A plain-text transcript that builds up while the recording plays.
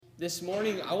This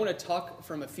morning, I want to talk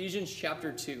from Ephesians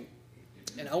chapter 2.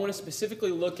 And I want to specifically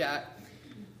look at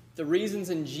the reasons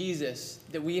in Jesus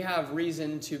that we have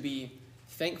reason to be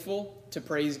thankful, to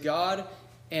praise God,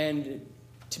 and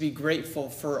to be grateful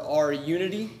for our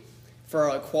unity, for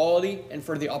our equality, and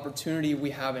for the opportunity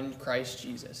we have in Christ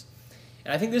Jesus.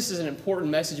 And I think this is an important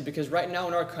message because right now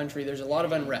in our country, there's a lot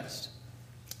of unrest.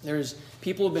 There's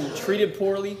people who have been treated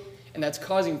poorly, and that's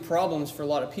causing problems for a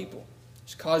lot of people.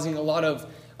 It's causing a lot of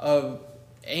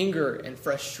anger and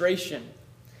frustration.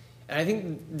 And I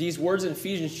think these words in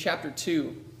Ephesians chapter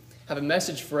 2 have a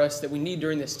message for us that we need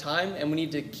during this time, and we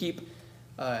need to keep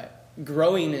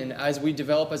growing in as we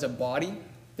develop as a body,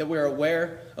 that we're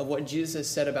aware of what Jesus has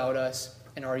said about us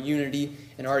and our unity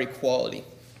and our equality.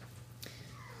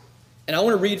 And I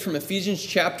want to read from Ephesians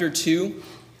chapter 2.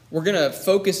 We're going to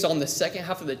focus on the second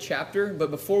half of the chapter,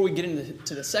 but before we get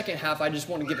into the second half, I just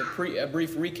want to give a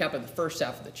brief recap of the first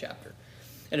half of the chapter.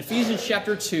 In Ephesians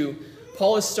chapter 2,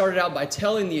 Paul has started out by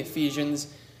telling the Ephesians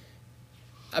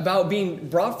about being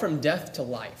brought from death to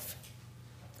life.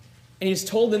 And he's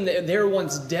told them that they were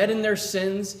once dead in their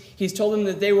sins. He's told them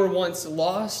that they were once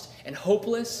lost and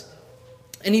hopeless.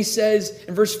 And he says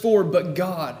in verse 4, "But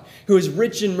God, who is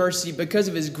rich in mercy because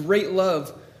of his great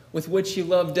love with which he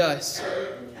loved us,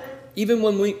 even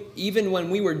when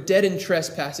we were dead in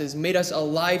trespasses, made us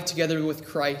alive together with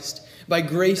Christ. By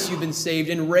grace you've been saved,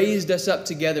 and raised us up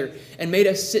together, and made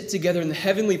us sit together in the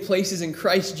heavenly places in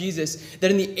Christ Jesus,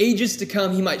 that in the ages to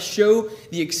come he might show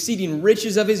the exceeding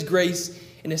riches of his grace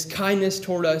and his kindness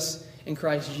toward us in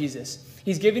Christ Jesus."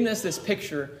 He's giving us this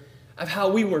picture of how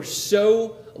we were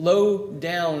so low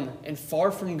down and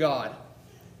far from God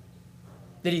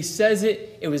that he says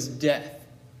it was death.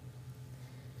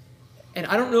 And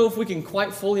I don't know if we can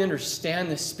quite fully understand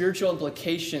the spiritual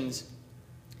implications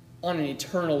on an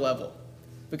eternal level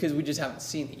because we just haven't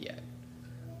seen it yet.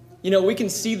 You know, we can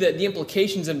see the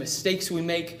implications of mistakes we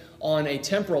make on a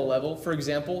temporal level. For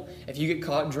example, if you get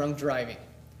caught drunk driving,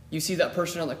 you see that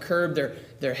person on the curb,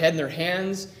 their head in their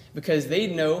hands, because they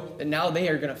know that now they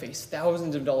are going to face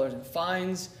thousands of dollars in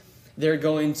fines. They're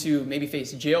going to maybe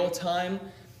face jail time,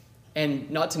 and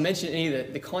not to mention any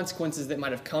of the consequences that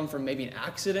might have come from maybe an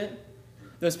accident.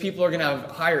 Those people are going to have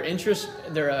higher interest.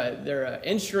 Their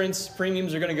insurance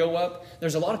premiums are going to go up.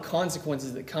 There's a lot of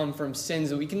consequences that come from sins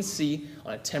that we can see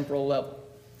on a temporal level.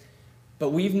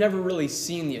 But we've never really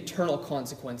seen the eternal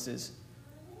consequences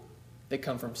that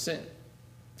come from sin.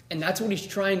 And that's what he's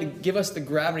trying to give us the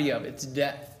gravity of. It's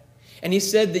death. And he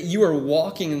said that you are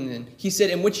walking in, he said,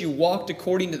 in which you walked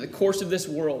according to the course of this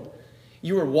world.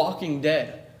 You are walking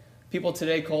dead. People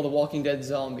today call the walking dead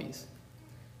zombies.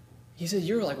 He said,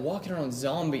 you're like walking around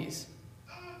zombies.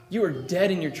 You are dead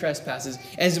in your trespasses.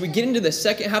 As we get into the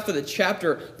second half of the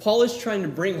chapter, Paul is trying to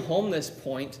bring home this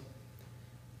point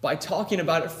by talking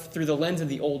about it through the lens of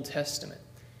the Old Testament.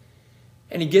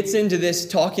 And he gets into this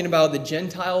talking about the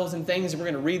Gentiles and things. We're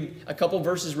going to read a couple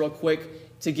verses real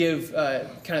quick to give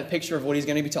kind of a picture of what he's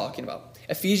going to be talking about.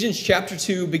 Ephesians chapter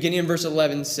 2, beginning in verse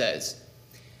 11 says,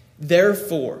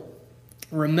 "Therefore,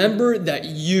 remember that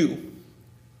you,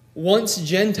 once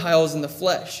Gentiles in the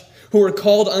flesh, who were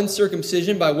called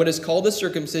uncircumcision by what is called the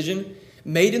circumcision,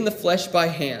 made in the flesh by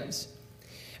hands,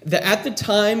 that at the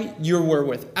time you were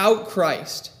without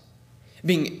Christ,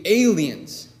 being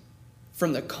aliens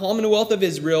from the commonwealth of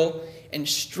Israel and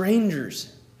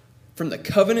strangers from the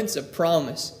covenants of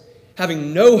promise,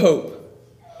 having no hope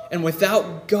and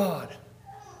without God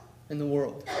in the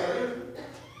world."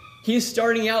 He's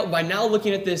starting out by now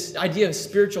looking at this idea of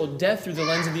spiritual death through the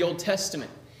lens of the Old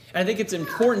Testament. And I think it's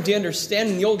important to understand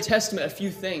in the Old Testament a few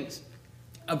things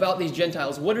about these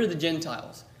Gentiles. What are the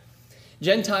Gentiles?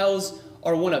 Gentiles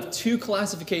are one of two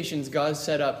classifications God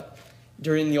set up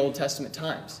during the Old Testament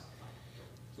times.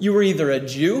 You were either a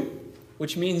Jew,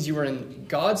 which means you were in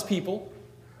God's people,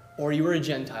 or you were a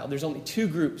Gentile. There's only two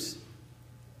groups.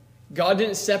 God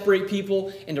didn't separate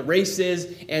people into races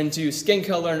and to skin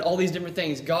color and all these different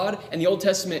things. God and the Old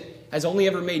Testament has only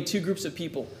ever made two groups of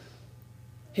people.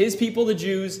 His people, the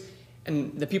Jews,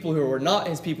 and the people who were not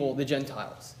his people, the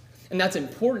Gentiles. And that's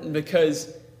important because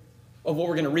of what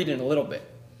we're going to read in a little bit.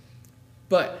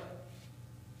 But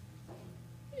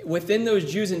within those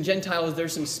Jews and Gentiles,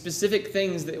 there's some specific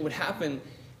things that would happen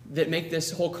that make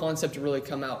this whole concept really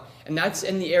come out. And that's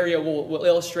in the area, we'll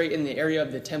illustrate in the area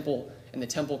of the temple and the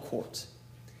temple courts.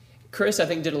 Chris, I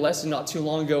think, did a lesson not too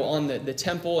long ago on the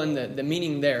temple and the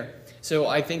meaning there. So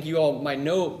I think you all might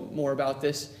know more about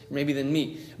this maybe than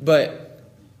me. But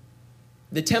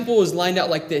the temple was lined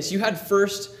out like this. You had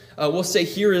first, we'll say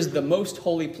here is the most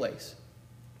holy place.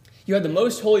 You had the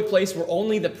most holy place where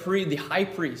only the high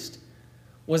priest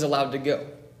was allowed to go.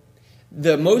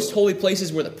 the most holy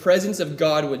places where the presence of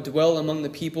God would dwell among the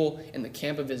people in the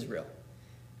camp of Israel.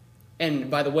 And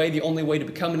by the way, the only way to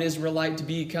become an Israelite, to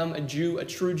become a Jew, a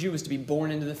true Jew, is to be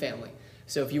born into the family.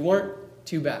 So if you weren't,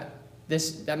 too bad.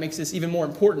 That makes this even more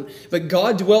important. But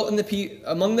God dwelt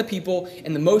among the people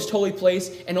in the most holy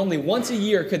place, and only once a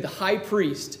year could the high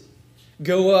priest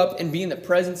go up and be in the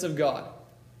presence of God.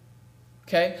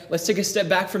 Okay? Let's take a step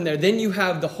back from there. Then you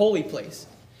have the holy place.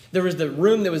 There was the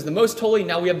room that was the most holy.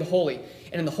 Now we have the holy.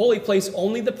 And in the holy place,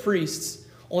 only the priests,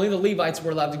 only the Levites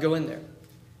were allowed to go in there.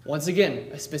 Once again,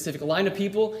 a specific line of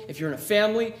people. If you're in a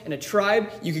family, in a tribe,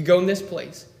 you could go in this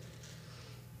place.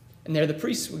 And there the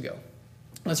priests would go.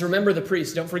 Let's remember the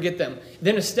priests. Don't forget them.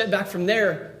 Then a step back from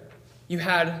there, you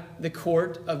had the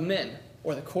court of men,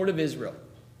 or the court of Israel,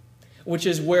 which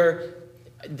is where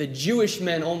the Jewish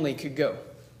men only could go.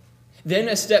 Then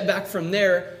a step back from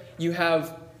there, you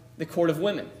have the court of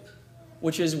women,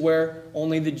 which is where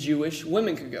only the Jewish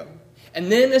women could go.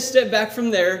 And then a step back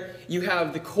from there, you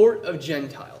have the court of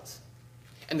Gentiles.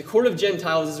 And the court of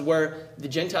Gentiles is where the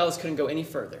Gentiles couldn't go any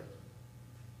further.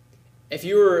 If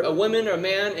you were a woman or a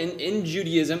man in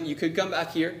Judaism, you could come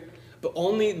back here, but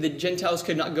only the Gentiles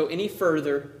could not go any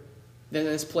further than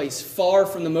this place, far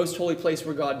from the most holy place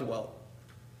where God dwelt.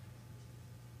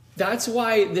 That's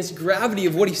why this gravity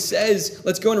of what he says,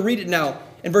 let's go and read it now,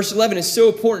 in verse 11 is so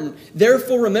important.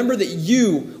 Therefore remember that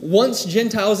you, once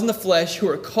Gentiles in the flesh, who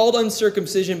are called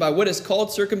uncircumcision by what is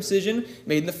called circumcision,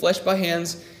 made in the flesh by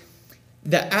hands,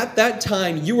 that at that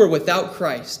time you were without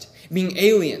Christ, being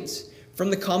aliens from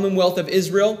the commonwealth of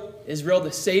Israel,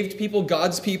 the saved people,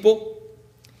 God's people,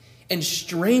 and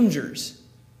strangers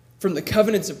from the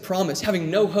covenants of promise, having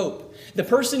no hope. The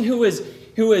person who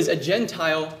is a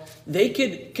Gentile, they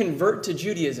could convert to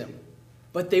Judaism,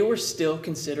 but they were still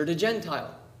considered a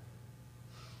Gentile.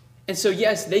 And so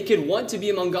yes, they could want to be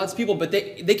among God's people, but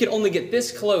they could only get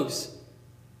this close.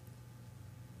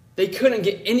 They couldn't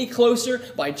get any closer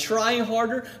by trying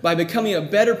harder, by becoming a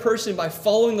better person, by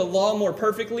following the law more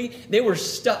perfectly. They were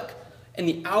stuck in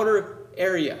the outer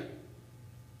area.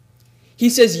 He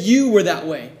says you were that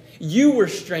way. You were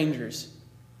strangers.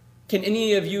 Can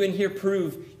any of you in here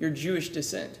prove your Jewish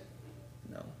descent?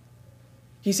 No.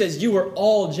 He says you were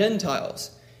all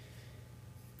Gentiles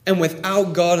and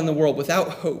without God in the world, without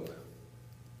hope.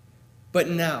 But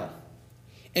now,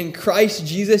 in Christ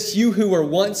Jesus, you who were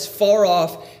once far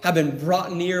off have been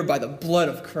brought near by the blood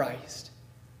of Christ.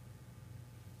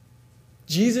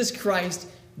 Jesus Christ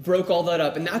broke all that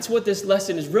up. And that's what this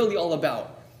lesson is really all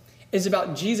about. It's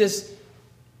about Jesus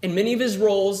in many of his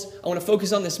roles. I want to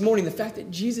focus on this morning the fact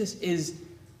that Jesus is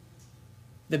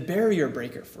the barrier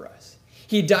breaker for us.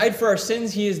 He died for our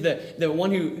sins. He is the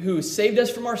one who saved us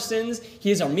from our sins.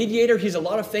 He is our mediator. He's a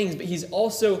lot of things, but he's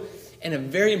also, and a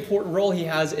very important role he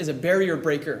has, is a barrier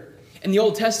breaker. In the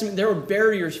Old Testament, there were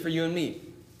barriers for you and me.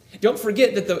 Don't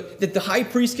forget that the high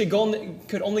priest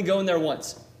could only go in there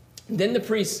once. Then the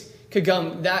priest could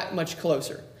come that much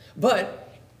closer.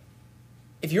 But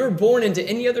if you were born into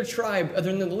any other tribe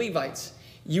other than the Levites,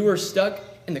 you were stuck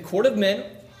in the court of men,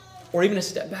 or even a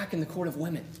step back in the court of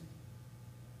women.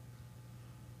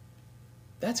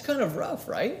 That's kind of rough,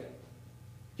 right?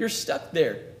 You're stuck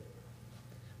there.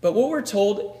 But what we're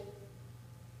told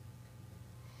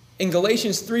in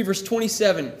Galatians 3, verse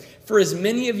 27, for as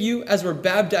many of you as were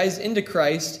baptized into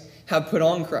Christ have put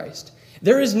on Christ.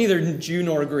 There is neither Jew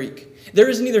nor Greek. There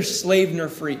is neither slave nor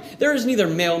free. There is neither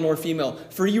male nor female,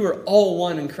 for you are all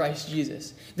one in Christ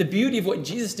Jesus. The beauty of what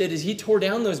Jesus did is he tore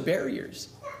down those barriers.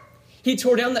 He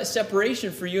tore down that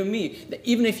separation for you and me. That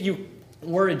even if you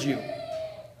were a Jew,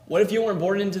 what if you weren't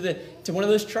born into one of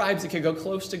those tribes that could go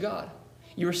close to God?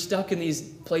 You were stuck in these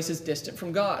places distant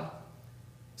from God.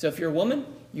 So if you're a woman,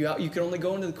 you can only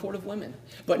go into the court of women.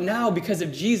 But now, because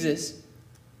of Jesus,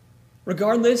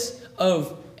 regardless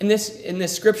of, in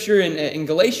this scripture in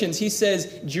Galatians, he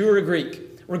says, Jew or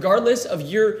Greek, regardless of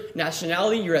your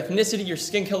nationality, your ethnicity, your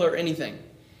skin color, or anything,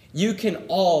 you can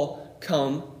all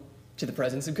come to the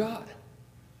presence of God.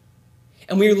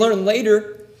 And we learn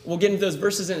later, we'll get into those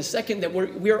verses in a second, that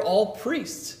we are all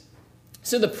priests.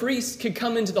 So the priests could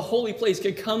come into the holy place,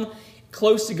 could come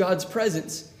close to God's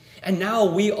presence. And now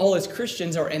we all as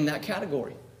Christians are in that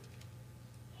category.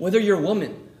 Whether you're a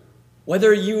woman,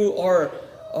 whether you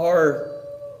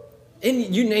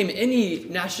you name any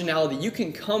nationality, you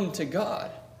can come to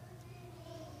God.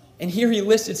 And here he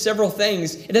listed several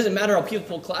things. It doesn't matter how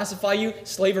people classify you,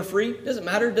 slave or free. It doesn't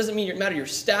matter. It doesn't matter your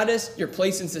status, your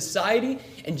place in society.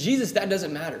 And Jesus, that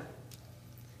doesn't matter.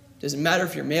 It doesn't matter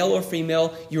if you're male or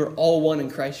female. You are all one in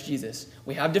Christ Jesus.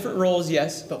 We have different roles,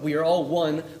 yes, but we are all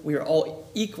one. We are all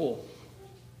equal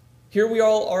Here we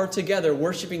all are together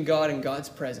worshiping God in God's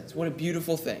presence. What a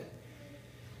beautiful thing.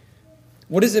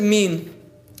 What does it mean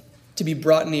to be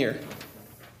brought near?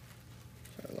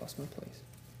 Sorry, I lost my place.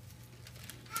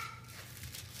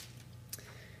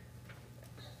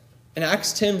 In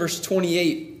Acts 10, verse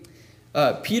 28,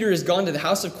 Peter has gone to the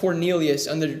house of Cornelius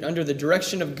under the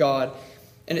direction of God.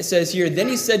 And it says here, then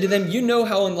he said to them, you know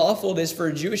how unlawful it is for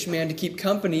a Jewish man to keep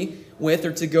company with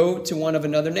or to go to one of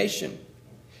another nation.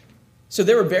 So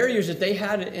there were barriers that they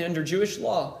had under Jewish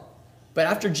law. But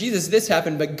after Jesus, this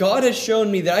happened. But God has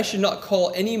shown me that I should not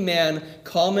call any man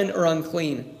common or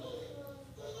unclean.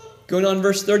 Going on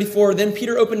verse 34, then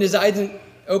Peter opened his eyes and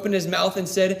opened his mouth and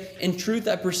said, in truth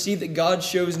I perceive that God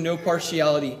shows no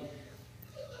partiality.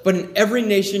 But in every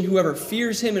nation, whoever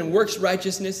fears him and works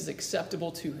righteousness is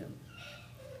acceptable to him.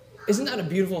 Isn't that a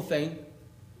beautiful thing?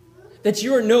 That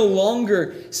you are no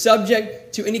longer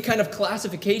subject to any kind of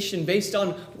classification based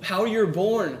on how you're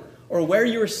born or where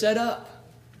you were set up.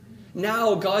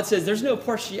 Now God says there's no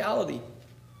partiality.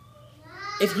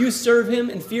 If you serve him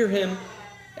and fear him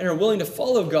and are willing to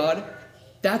follow God,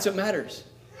 that's what matters.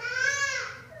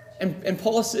 And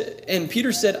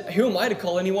Peter said, who am I to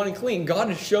call anyone unclean? God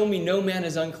has shown me no man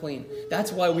is unclean.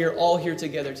 That's why we are all here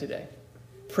together today.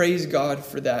 Praise God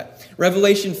for that.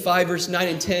 Revelation 5, verse 9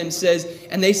 and 10 says,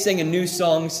 and they sang a new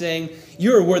song saying,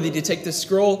 you are worthy to take the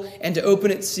scroll and to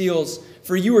open its seals,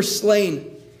 for you were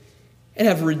slain and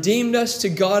have redeemed us to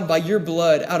God by your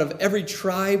blood out of every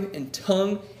tribe and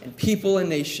tongue and people and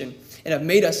nation, and have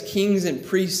made us kings and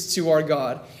priests to our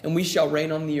God, and we shall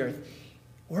reign on the earth.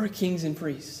 We're kings and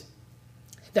priests.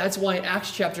 That's why in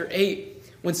Acts chapter 8,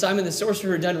 when Simon the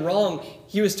sorcerer had done wrong,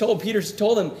 Peter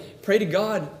told him, pray to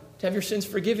God to have your sins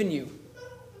forgiven you.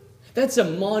 That's a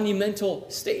monumental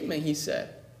statement, he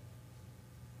said.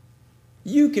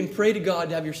 You can pray to God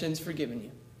to have your sins forgiven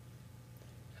you.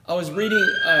 I was reading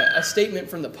a statement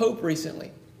from the Pope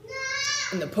recently.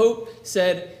 And the Pope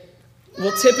said,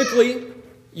 well, typically,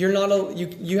 you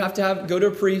have to go to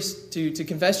a priest to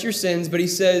confess your sins. But he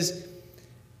says,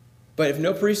 but if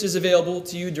no priest is available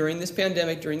to you during this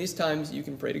pandemic, during these times, you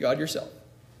can pray to God yourself.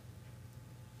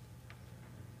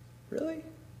 Really?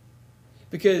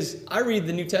 Because I read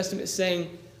the New Testament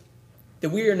saying that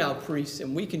we are now priests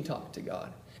and we can talk to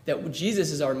God. That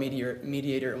Jesus is our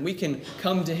mediator and we can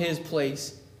come to his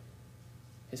place,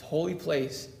 his holy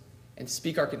place, and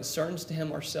speak our concerns to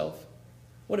him ourselves.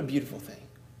 What a beautiful thing.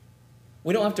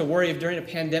 We don't have to worry if during a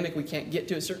pandemic we can't get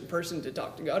to a certain person to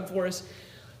talk to God for us.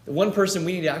 The one person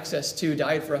we need access to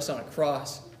died for us on a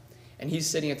cross, and he's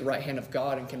sitting at the right hand of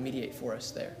God and can mediate for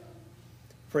us there.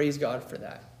 Praise God for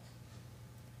that.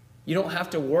 You don't have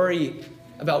to worry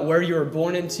about where you were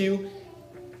born into.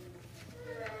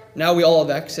 Now we all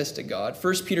have access to God.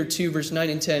 1 Peter 2, verse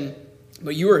 9 and 10.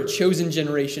 But you are a chosen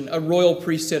generation, a royal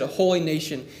priesthood, a holy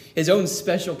nation, his own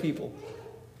special people.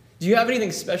 Do you have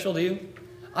anything special to you?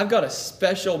 I've got a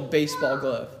special baseball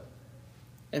glove.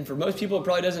 And for most people, it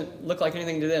probably doesn't look like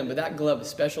anything to them, but that glove is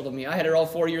special to me. I had it all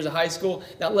 4 years of high school.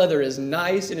 That leather is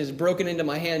nice and is broken into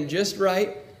my hand just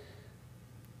right.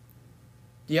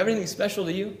 Do you have anything special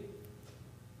to you?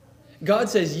 God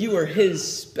says you are his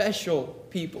special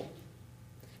people.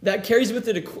 That carries with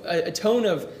it a tone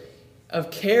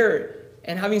of care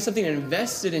and having something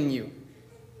invested in you.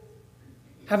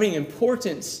 Having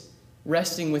importance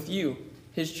resting with you,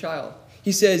 his child.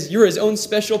 He says you're his own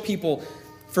special people.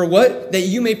 For what? That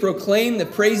you may proclaim the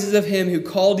praises of him who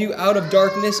called you out of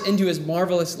darkness into his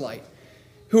marvelous light.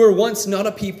 Who were once not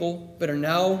a people, but are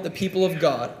now the people of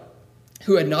God.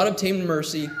 Who had not obtained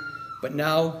mercy, but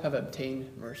now have obtained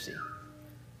mercy.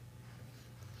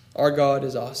 Our God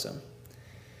is awesome.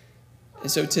 And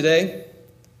so today,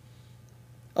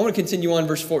 I want to continue on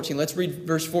verse 14. Let's read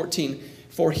verse 14.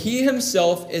 For he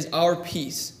himself is our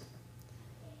peace.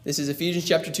 This is Ephesians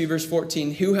chapter 2, verse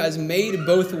 14. Who has made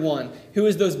both one. Who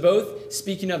is those both?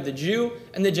 Speaking of the Jew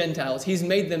and the Gentiles. He's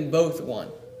made them both one.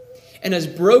 And has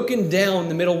broken down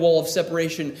the middle wall of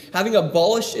separation, having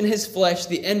abolished in his flesh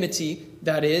the enmity,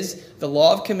 that is, the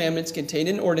law of commandments contained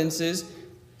in ordinances,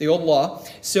 the old law,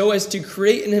 so as to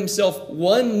create in himself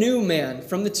one new man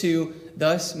from the two,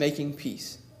 thus making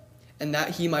peace. And that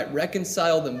he might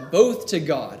reconcile them both to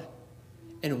God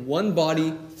in one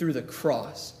body through the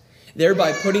cross,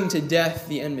 thereby putting to death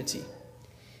the enmity.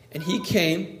 And he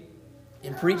came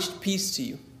and preached peace to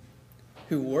you,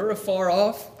 who were afar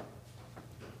off,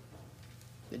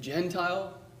 the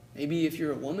Gentile, maybe if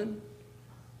you're a woman,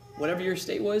 whatever your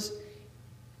state was,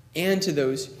 and to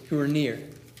those who are near.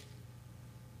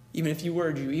 Even if you were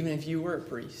a Jew, even if you were a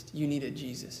priest, you needed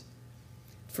Jesus.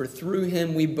 For through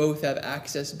him we both have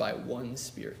access by one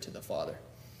Spirit to the Father.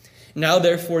 Now,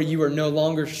 therefore, you are no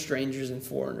longer strangers and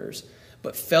foreigners,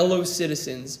 but fellow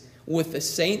citizens with the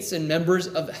saints and members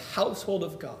of the household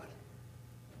of God.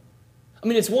 I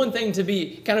mean, it's one thing to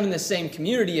be kind of in the same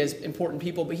community as important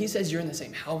people, but he says you're in the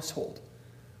same household.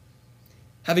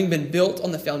 Having been built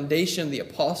on the foundation of the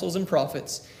apostles and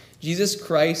prophets, Jesus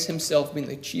Christ himself being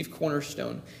the chief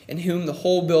cornerstone, in whom the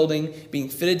whole building, being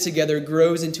fitted together,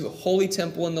 grows into a holy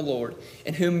temple in the Lord,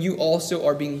 in whom you also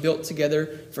are being built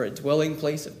together for a dwelling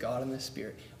place of God in the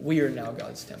Spirit. We are now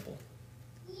God's temple.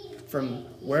 From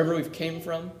wherever we've came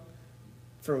from,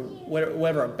 for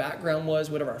whatever our background was,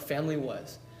 whatever our family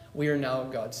was, we are now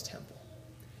God's temple.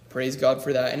 Praise God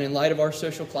for that. And in light of our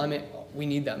social climate, we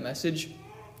need that message.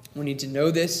 We need to know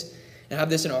this and have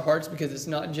this in our hearts, because it's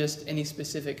not just any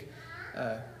specific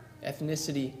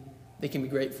ethnicity that can be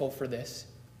grateful for this.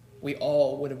 We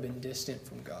all would have been distant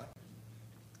from God.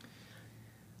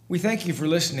 We thank you for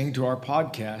listening to our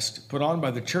podcast put on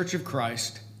by the Church of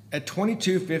Christ at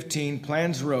 2215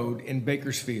 Plans Road in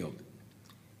Bakersfield.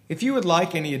 If you would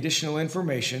like any additional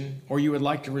information, or you would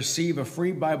like to receive a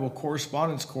free Bible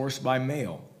correspondence course by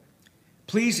mail,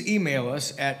 please email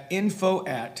us at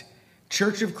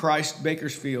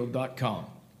info@churchofchristbakersfield.com.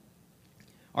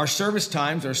 Our service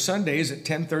times are Sundays at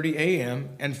 10:30 a.m.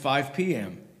 and 5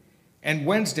 p.m., and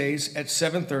Wednesdays at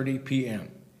 7:30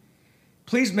 p.m.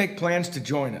 Please make plans to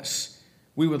join us.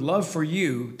 We would love for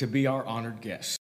you to be our honored guest.